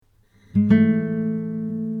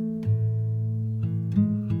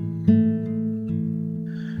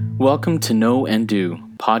Welcome to Know and Do,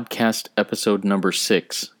 podcast episode number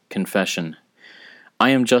 6, Confession. I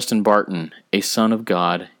am Justin Barton, a son of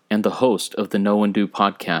God and the host of the Know and Do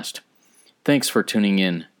podcast. Thanks for tuning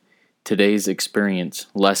in. Today's experience,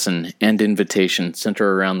 lesson, and invitation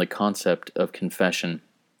center around the concept of confession.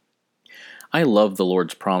 I love the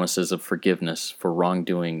Lord's promises of forgiveness for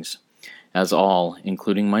wrongdoings. As all,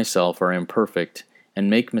 including myself, are imperfect and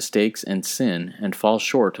make mistakes and sin and fall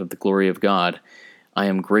short of the glory of God, I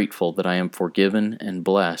am grateful that I am forgiven and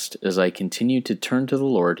blessed as I continue to turn to the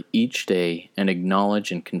Lord each day and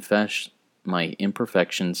acknowledge and confess my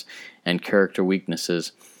imperfections and character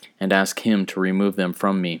weaknesses and ask Him to remove them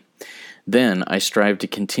from me. Then I strive to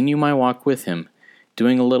continue my walk with Him,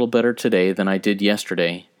 doing a little better today than I did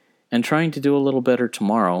yesterday, and trying to do a little better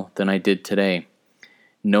tomorrow than I did today,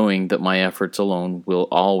 knowing that my efforts alone will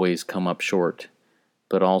always come up short,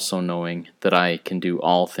 but also knowing that I can do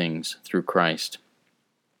all things through Christ.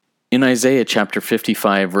 In Isaiah chapter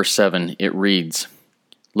 55, verse 7, it reads,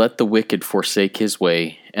 "Let the wicked forsake his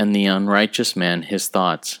way, and the unrighteous man his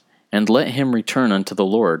thoughts, and let him return unto the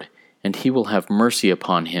Lord, and He will have mercy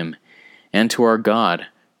upon him, and to our God,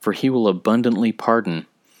 for He will abundantly pardon."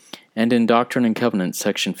 And in Doctrine and Covenants,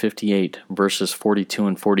 section 58, verses 42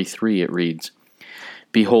 and 43, it reads,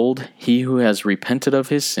 "Behold, he who has repented of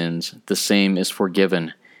his sins, the same is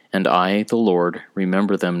forgiven, and I, the Lord,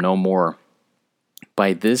 remember them no more.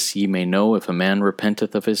 By this ye may know if a man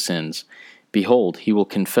repenteth of his sins, behold, he will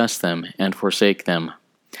confess them and forsake them."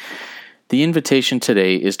 The invitation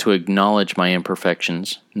today is to acknowledge my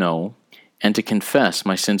imperfections, know, and to confess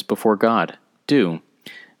my sins before God, do.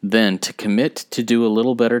 Then to commit to do a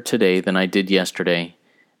little better today than I did yesterday,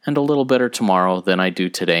 and a little better tomorrow than I do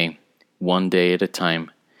today, one day at a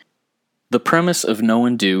time. The premise of Know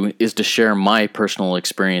and Do is to share my personal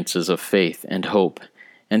experiences of faith and hope,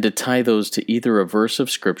 and to tie those to either a verse of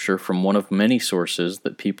Scripture from one of many sources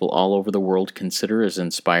that people all over the world consider as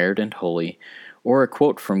inspired and holy, or a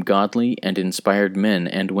quote from godly and inspired men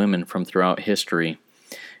and women from throughout history.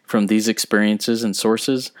 From these experiences and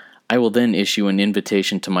sources, I will then issue an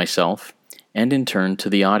invitation to myself, and in turn to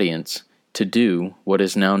the audience, to do what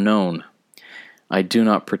is now known. I do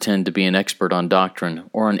not pretend to be an expert on doctrine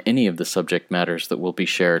or on any of the subject matters that will be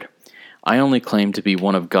shared. I only claim to be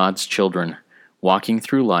one of God's children, walking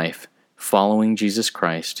through life, following Jesus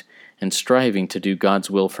Christ, and striving to do God's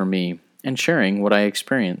will for me, and sharing what I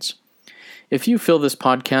experience. If you feel this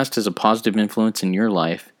podcast is a positive influence in your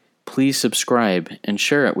life, please subscribe and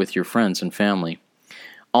share it with your friends and family.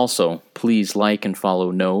 Also, please like and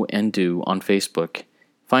follow Know and Do on Facebook.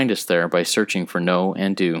 Find us there by searching for Know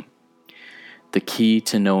and Do. The key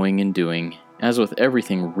to knowing and doing, as with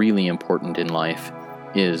everything really important in life,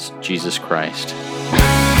 is Jesus Christ.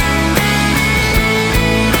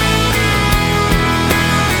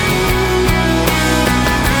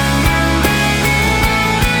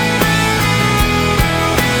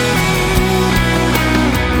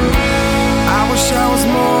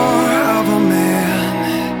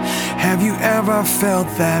 Ever felt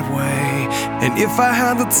that way? And if I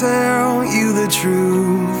had to tell you the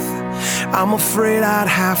truth, I'm afraid I'd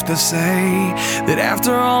have to say that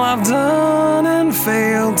after all I've done and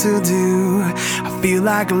failed to do, I feel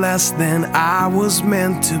like less than I was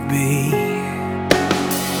meant to be.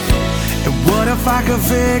 And what if I could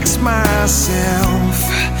fix myself?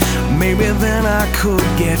 Maybe then I could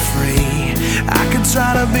get free. I could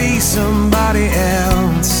try to be somebody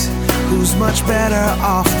else who's much better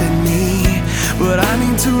off than me. But I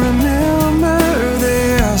need to remember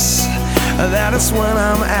this, that is when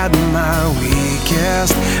I'm at my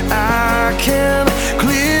weakest. I can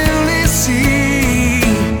clearly see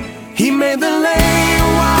He made the land